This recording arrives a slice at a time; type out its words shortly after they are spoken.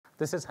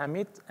This is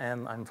Hamid,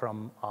 and I'm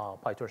from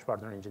PyTorch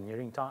Partner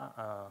Engineering,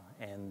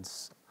 and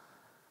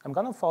I'm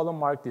going to follow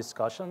Mark's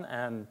discussion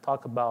and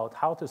talk about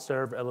how to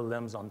serve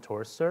LLMs on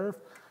Torchserve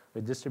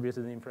with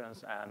distributed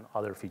inference and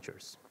other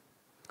features.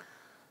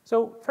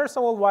 So first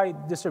of all, why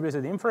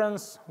distributed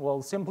inference?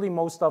 Well, simply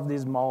most of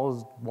these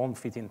models won't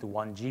fit into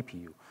one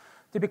GPU.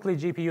 Typically,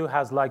 GPU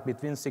has like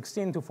between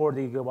 16 to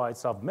 40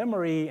 gigabytes of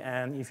memory,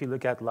 and if you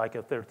look at like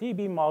a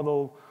 30B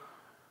model,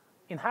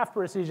 in half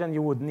precision,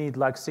 you would need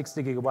like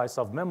 60 gigabytes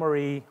of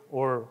memory,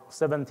 or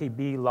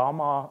 70B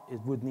Llama, it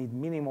would need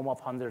minimum of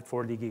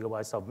 140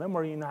 gigabytes of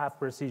memory in half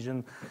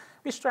precision,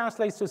 which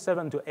translates to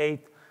 7 to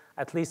 8,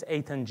 at least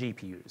 8 and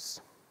GPUs.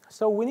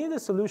 So we need a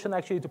solution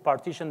actually to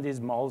partition these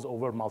models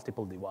over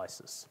multiple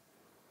devices.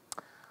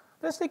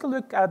 Let's take a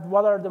look at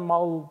what are the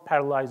model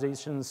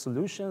parallelization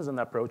solutions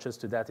and approaches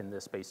to that in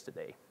this space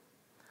today.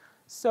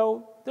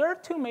 So there are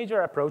two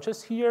major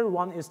approaches here.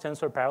 One is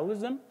tensor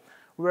parallelism,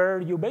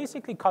 where you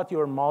basically cut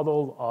your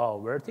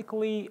model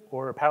vertically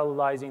or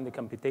parallelizing the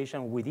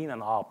computation within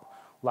and up,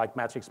 like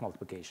matrix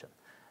multiplication.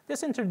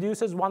 This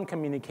introduces one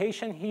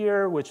communication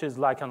here, which is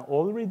like an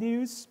all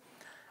reduce.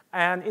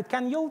 And it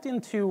can yield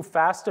into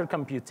faster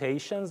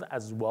computations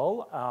as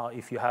well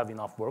if you have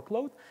enough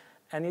workload.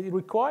 And it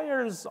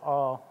requires,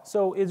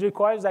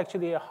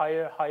 actually a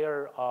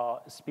higher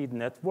speed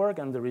network.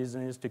 And the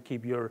reason is to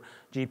keep your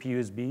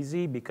GPUs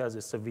busy because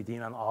it's a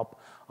within and up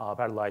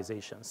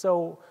parallelization.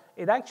 So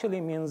it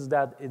actually means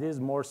that it is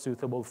more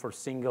suitable for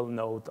single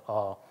node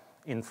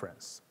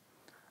inference.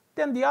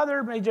 Then the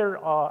other major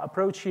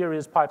approach here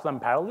is pipeline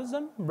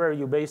parallelism, where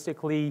you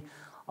basically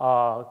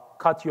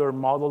cut your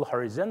model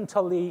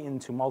horizontally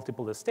into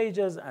multiple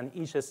stages, and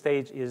each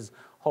stage is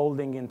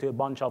holding into a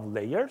bunch of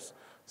layers.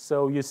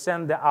 So you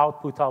send the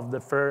output of the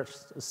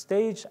first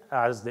stage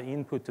as the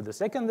input to the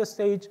second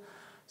stage.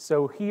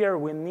 So here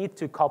we need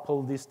to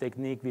couple this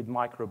technique with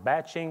micro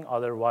batching,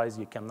 otherwise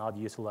you cannot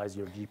utilize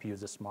your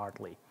GPUs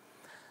smartly.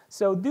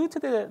 So due to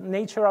the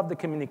nature of the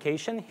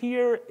communication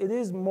here, it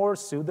is more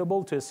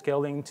suitable to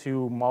scaling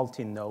to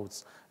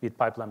multi-nodes with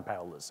pipeline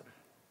parallelism.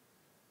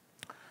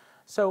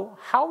 So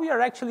how we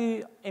are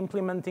actually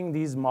implementing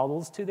these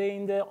models today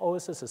in the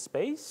OSS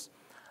space?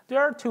 There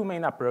are two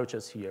main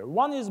approaches here.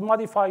 One is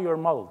modify your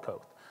model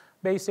code.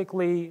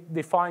 Basically,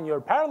 define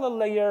your parallel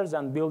layers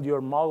and build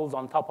your models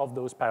on top of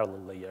those parallel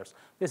layers.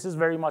 This is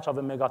very much of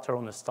a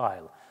Megatron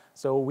style.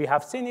 So we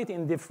have seen it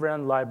in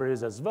different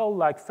libraries as well,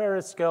 like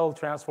Ferriscale,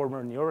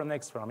 Transformer,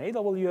 NeuronX from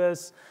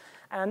AWS.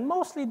 And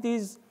mostly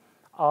these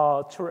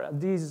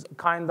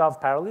kind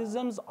of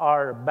parallelisms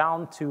are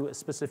bound to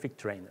specific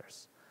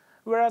trainers.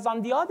 Whereas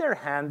on the other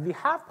hand, we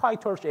have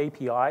PyTorch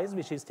APIs,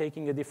 which is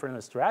taking a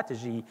different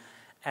strategy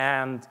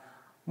and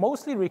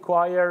mostly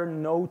require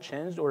no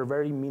change or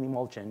very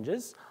minimal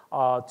changes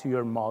to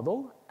your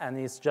model. And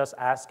it's just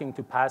asking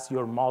to pass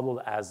your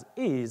model as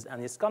is,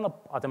 and it's going to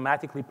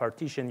automatically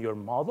partition your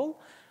model.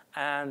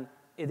 And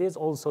it is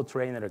also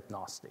trainer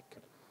agnostic.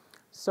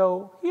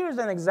 So here's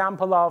an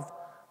example of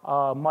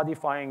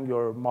modifying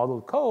your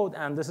model code.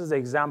 And this is an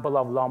example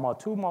of Llama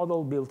 2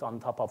 model built on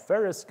top of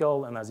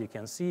Ferriscale. And as you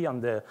can see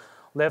on the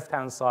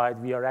left-hand side,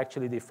 we are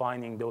actually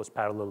defining those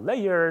parallel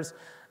layers.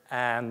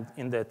 And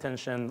in the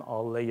attention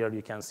layer,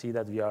 you can see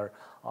that we are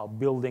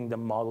building the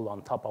model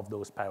on top of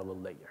those parallel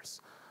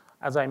layers.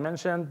 As I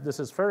mentioned, this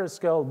is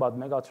Ferriscale, but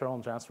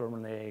Megatron, Transformer,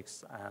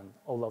 NX, and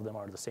all of them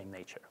are the same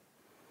nature.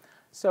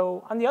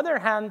 So on the other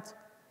hand,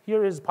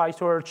 here is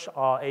PyTorch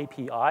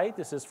API.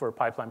 This is for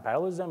pipeline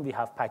parallelism. We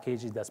have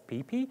packages that's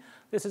PiPPY.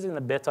 This is in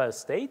a beta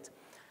state.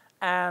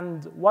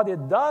 And what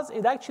it does,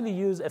 it actually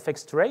uses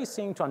FX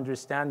tracing to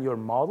understand your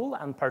model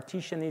and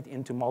partition it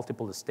into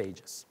multiple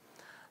stages.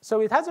 So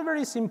it has a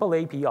very simple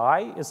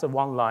API. It's a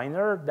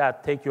one-liner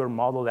that take your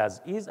model as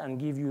is and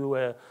give you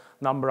a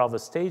number of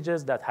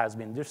stages that has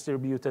been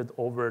distributed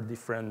over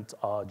different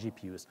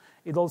GPUs.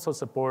 It also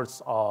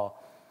supports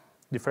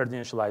deferred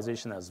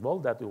initialization as well,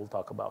 that we will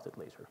talk about it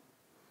later.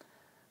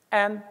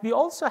 And we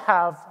also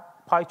have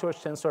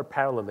PyTorch Tensor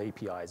Parallel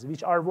APIs,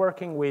 which are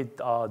working with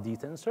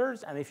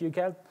D-tensors. And if you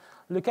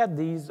look at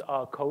these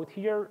code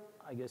here,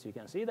 I guess you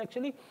can see it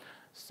actually.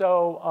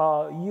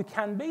 So you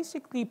can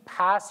basically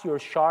pass your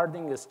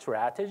sharding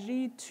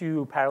strategy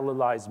to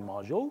parallelize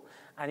module,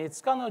 and it's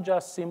gonna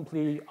just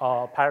simply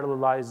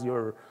parallelize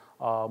your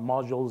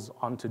modules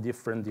onto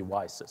different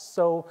devices.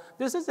 So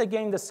this is,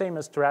 again, the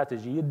same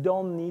strategy. You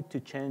don't need to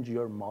change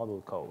your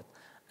model code.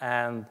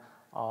 And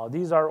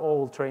these are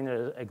all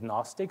trainer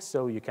agnostic,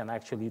 so you can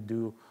actually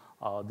do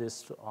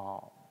this.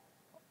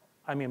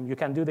 You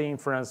can do the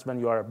inference when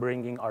you are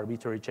bringing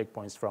arbitrary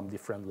checkpoints from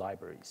different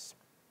libraries.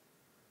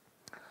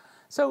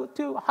 So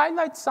to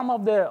highlight some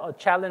of the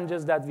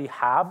challenges that we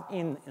have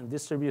in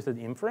distributed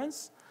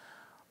inference,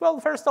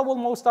 well, first of all,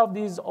 most of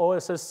these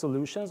OSS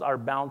solutions are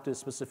bound to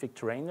specific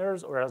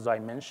trainers, or as I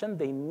mentioned,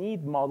 they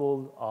need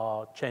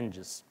model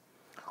changes,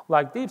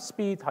 like deep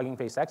speed, Hugging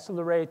Face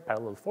Accelerate,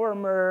 Parallel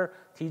Former,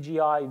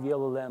 TGI,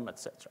 VLLM,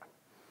 etc.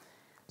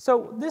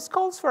 So this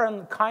calls for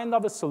a kind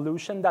of a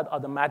solution that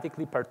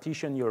automatically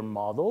partition your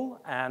model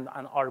and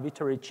an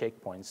arbitrary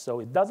checkpoint.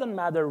 So it doesn't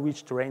matter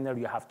which trainer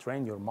you have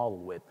trained your model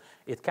with.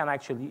 It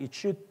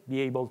should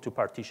be able to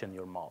partition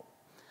your model.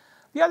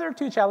 The other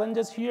two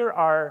challenges here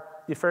are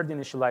deferred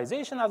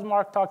initialization, as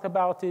Mark talked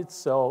about it.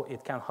 So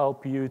it can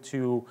help you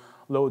to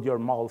load your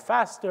model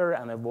faster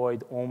and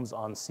avoid ohms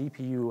on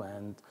CPU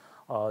and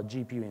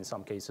GPU in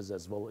some cases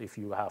as well if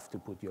you have to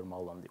put your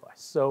model on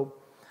device. So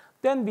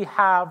then we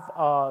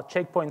have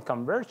checkpoint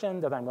conversion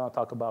that I'm going to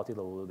talk about it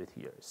a little bit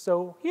here.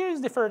 So here is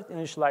deferred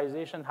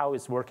initialization, how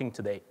it's working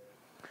today.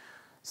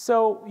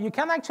 So you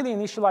can actually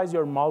initialize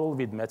your model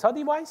with meta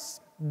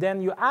device.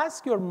 Then you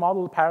ask your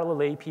model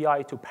parallel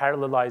API to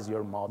parallelize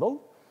your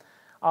model.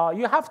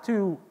 You have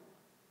to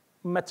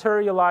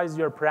materialize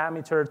your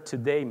parameter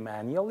today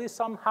manually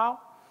somehow.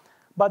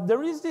 But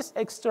there is this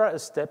extra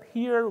step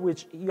here,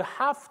 which you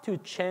have to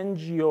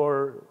change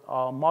your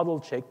model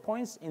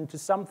checkpoints into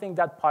something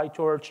that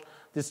PyTorch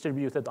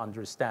distributed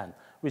understand,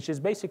 which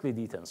is basically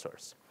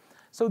detensors.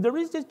 So there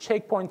is this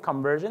checkpoint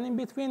conversion in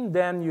between.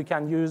 Then you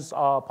can use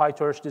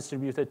PyTorch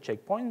distributed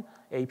checkpoint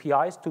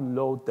APIs to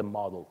load the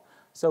model.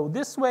 So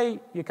this way,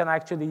 you can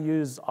actually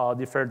use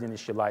deferred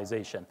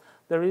initialization.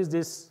 There is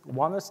this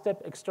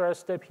extra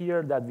step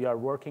here that we are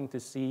working to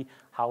see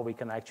how we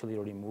can actually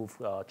remove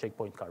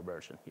checkpoint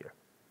conversion here.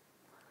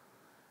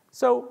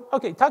 So,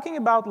 OK, talking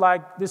about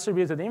like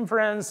distributed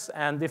inference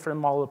and different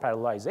model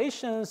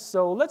parallelizations,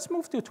 so let's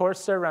move to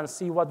Torchserve and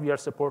see what we are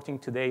supporting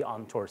today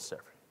on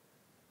Torchserve.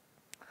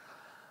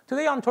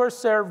 Today on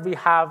Torchserve, we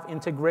have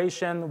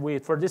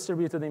integration for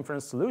distributed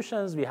inference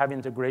solutions. We have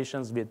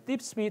integrations with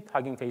DeepSpeed,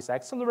 Hugging Face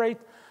Accelerate,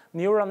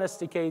 Neuron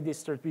SDK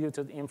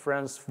distributed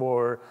inference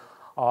for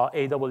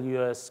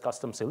AWS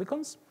custom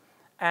silicons.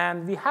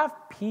 And we have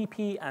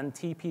PP and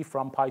TP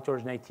from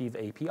PyTorch native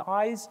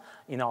APIs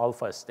in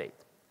alpha state.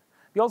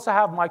 We also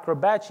have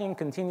micro-batching,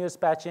 continuous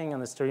batching,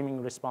 and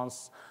streaming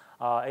response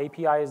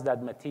APIs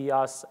that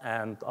Matthias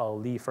and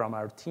Lee from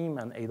our team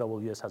and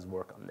AWS has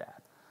worked on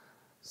that.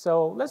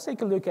 So let's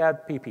take a look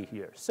at PP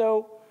here.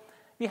 So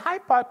we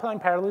have pipeline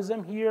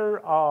parallelism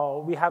here.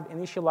 We have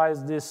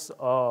initialized this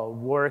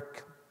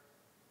work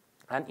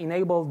and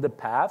enabled the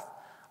path.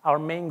 Our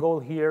main goal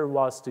here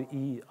was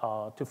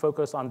to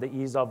focus on the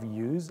ease of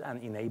use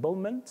and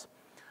enablement.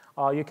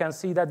 You can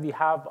see that we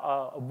have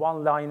a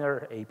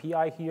one-liner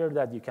API here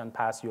that you can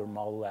pass your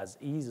model as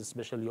is,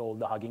 especially all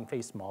the Hugging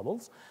Face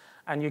models.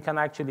 And you can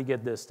actually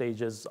get the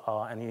stages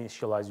and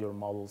initialize your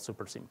model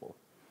super simple.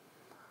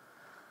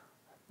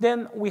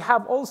 Then we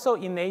have also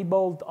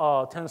enabled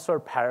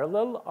Tensor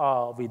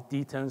Parallel with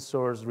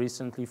D-Tensors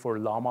recently for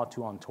Llama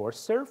 2 on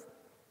Torchserve.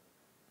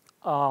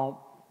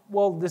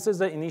 Well, this is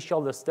the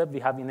initial step. We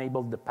have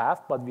enabled the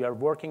path, but we are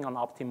working on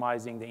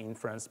optimizing the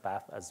inference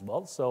path as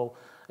well. So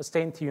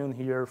stay tuned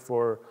here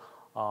for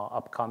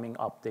upcoming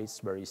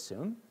updates very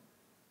soon.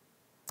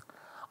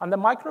 On the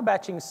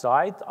micro-batching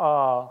side,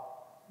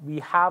 we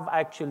have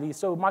actually,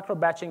 so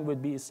micro-batching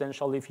would be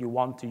essential if you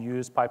want to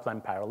use pipeline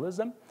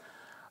parallelism.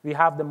 We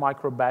have the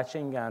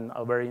micro-batching and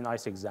very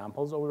nice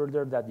examples over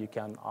there that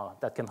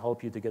that can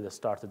help you to get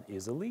started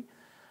easily.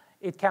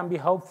 It can be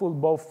helpful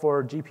both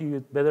for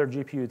better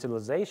GPU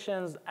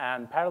utilizations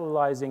and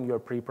parallelizing your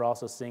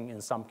pre-processing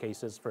in some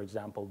cases, for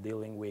example,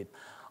 dealing with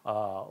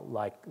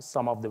like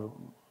some of the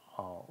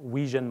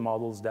vision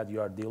models that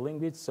you are dealing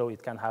with. So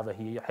it can have a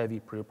heavy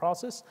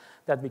pre-process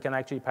that we can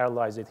actually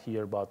parallelize it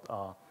here,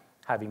 but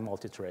having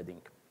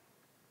multi-threading.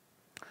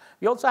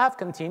 We also have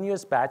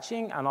continuous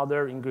batching and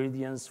other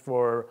ingredients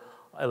for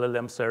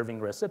LLM serving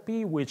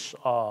recipe, which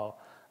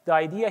the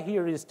idea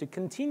here is to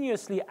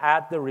continuously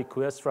add the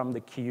request from the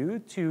queue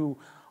to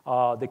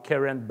the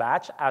current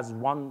batch as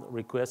one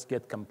request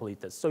gets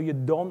completed. So you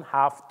don't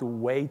have to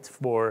wait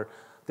for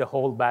the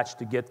whole batch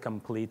to get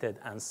completed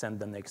and send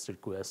the next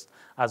request.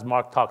 As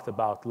Mark talked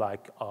about,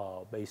 like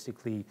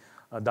basically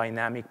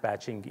dynamic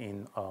batching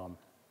in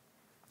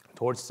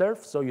Torchserve,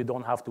 so you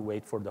don't have to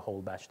wait for the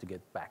whole batch to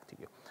get back to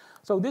you.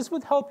 So this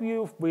would help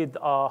you with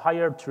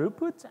higher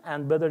throughput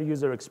and better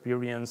user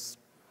experience,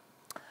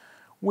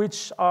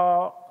 which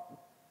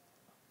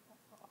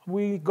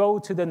we go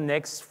to the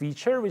next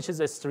feature, which is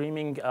a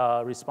streaming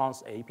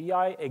response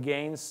API.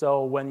 Again,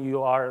 so when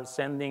you are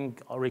sending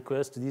a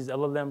request to these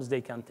LLMs, they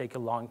can take a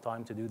long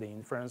time to do the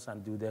inference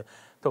and do the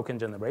token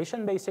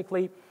generation,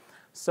 basically.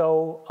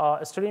 So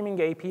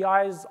streaming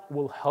APIs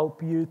will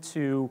help you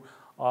to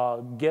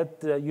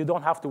you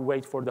don't have to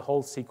wait for the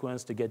whole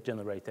sequence to get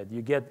generated.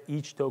 You get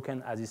each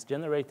token as it's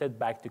generated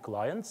back to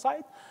client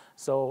side.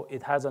 So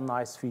it has a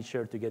nice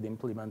feature to get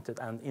implemented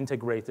and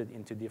integrated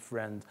into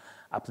different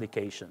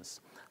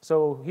applications.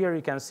 So here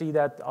you can see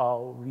that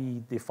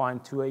we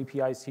defined two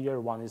APIs here.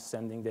 One is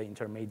sending the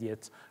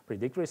intermediate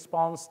predict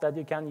response that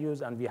you can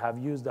use, and we have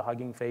used the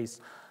Hugging Face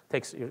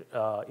text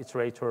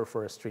iterator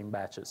for stream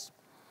batches.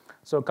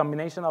 So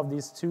combination of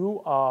these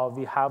two,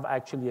 we have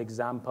actually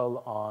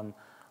example on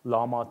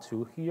Llama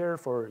 2 here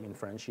for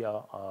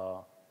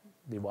inferential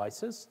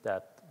devices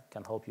that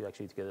can help you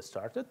actually to get it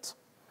started.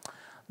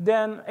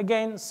 Then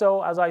again,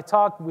 so as I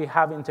talked, we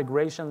have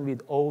integration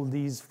with all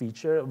these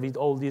features, with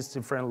all these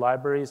different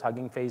libraries,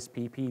 Hugging Face,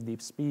 PP,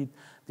 DeepSpeed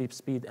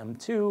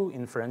M2,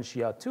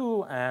 Inferentia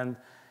 2, and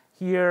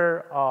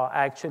here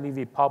actually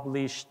we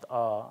published,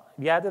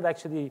 we added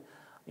actually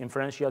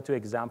Inferentia 2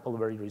 example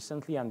very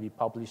recently, and we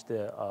published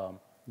a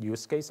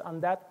use case on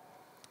that.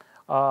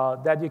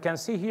 That you can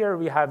see here,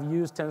 we have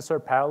used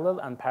Tensor Parallel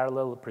and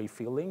parallel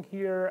pre-filling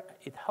here.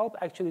 It helped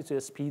actually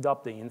to speed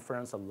up the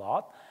inference a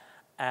lot.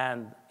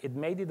 And it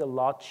made it a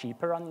lot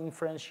cheaper on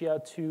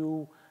Inferentia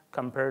 2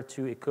 compared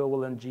to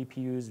equivalent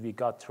GPUs. We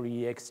got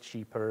 3x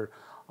cheaper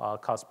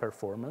cost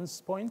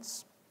performance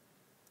points.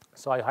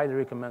 So I highly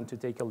recommend to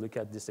take a look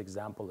at this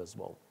example as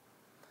well.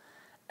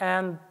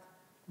 And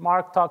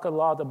Mark talked a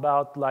lot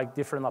about like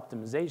different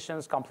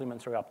optimizations,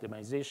 complementary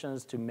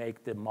optimizations to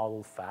make the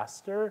model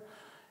faster.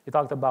 He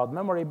talked about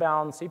memory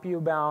bound,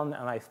 CPU bound,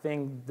 and I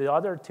think the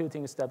other two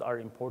things that are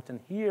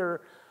important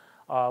here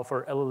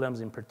for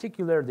LLMs in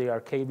particular, they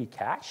are KV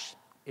cache.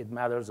 It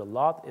matters a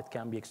lot. It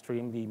can be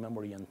extremely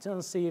memory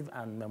intensive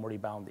and memory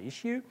bound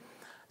issue.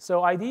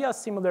 So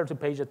ideas similar to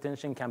page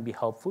attention can be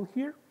helpful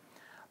here.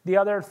 The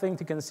other thing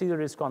to consider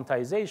is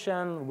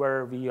quantization,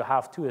 where you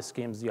have two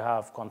schemes. You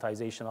have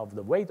quantization of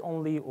the weight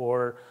only,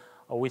 or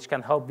which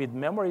can help with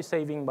memory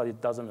saving, but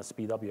it doesn't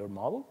speed up your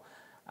model.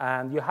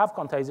 And you have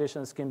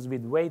quantization schemes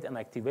with weight and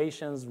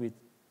activations, which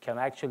can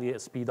actually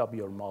speed up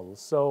your model.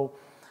 So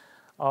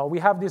we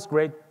have this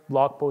great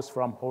blog post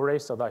from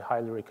Horace that I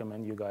highly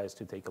recommend you guys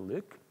to take a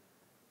look.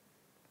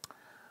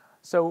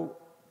 So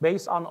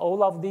based on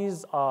all of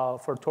these,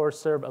 for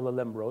Torchserve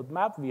LLM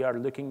roadmap, we are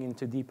looking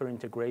into deeper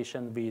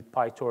integration with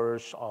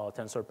PyTorch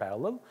Tensor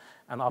Parallel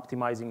and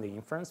optimizing the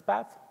inference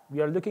path.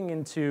 We are looking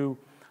into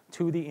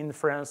 2D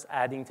inference,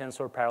 adding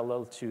Tensor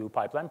Parallel to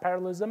pipeline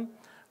parallelism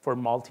for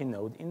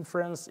multi-node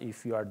inference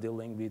if you are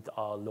dealing with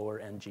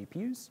lower-end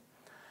GPUs.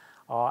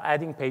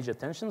 Adding page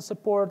attention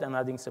support and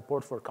adding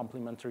support for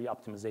complementary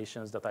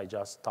optimizations that I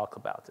just talked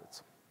about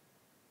it.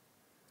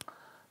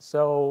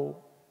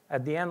 So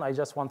at the end, I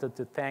just wanted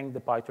to thank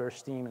the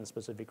PyTorch team, in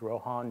specific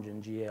Rohan,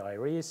 Junjie,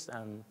 Iris,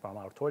 and from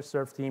our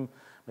Torchserve team,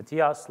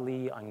 Matthias,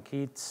 Lee,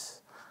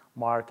 Ankit,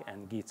 Mark,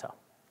 and Geeta.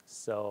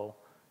 So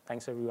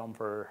thanks everyone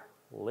for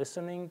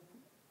listening.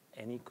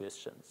 Any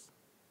questions?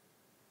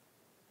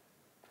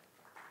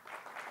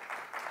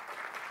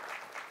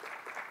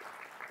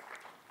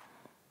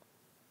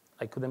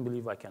 I couldn't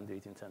believe I can do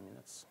it in 10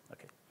 minutes.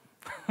 Okay.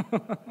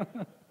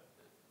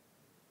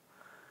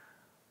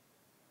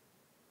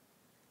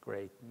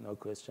 Great. No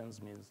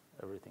questions means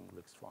everything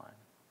looks fine.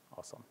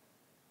 Awesome.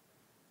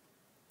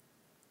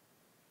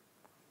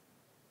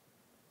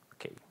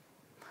 Okay.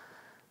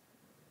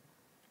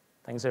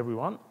 Thanks,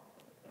 everyone.